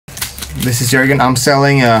This is Jürgen. I'm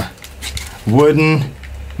selling a wooden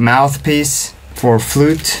mouthpiece for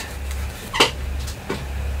flute.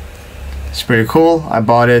 It's pretty cool. I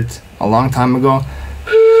bought it a long time ago.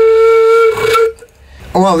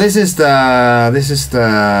 Well, this is the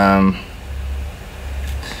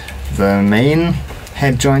main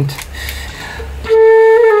head joint.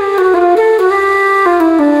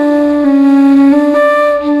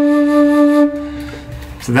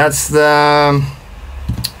 So that's the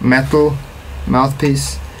metal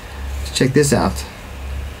mouthpiece. Let's check this out.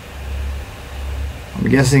 I'm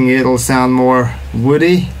guessing it'll sound more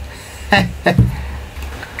woody.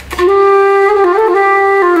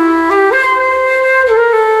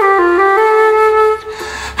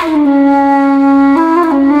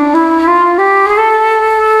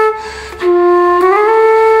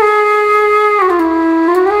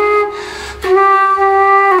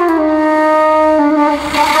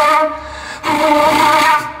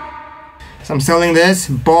 So I'm selling this.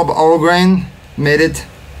 Bob O'Grain made it.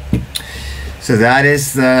 So that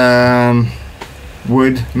is the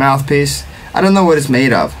wood mouthpiece. I don't know what it's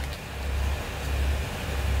made of.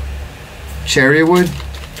 Cherry wood?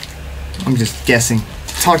 I'm just guessing.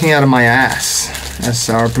 Talking out of my ass, as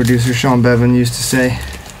our producer Sean Bevan used to say.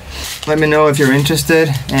 Let me know if you're interested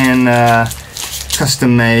in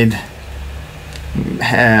custom made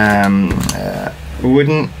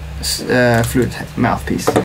wooden flute mouthpiece.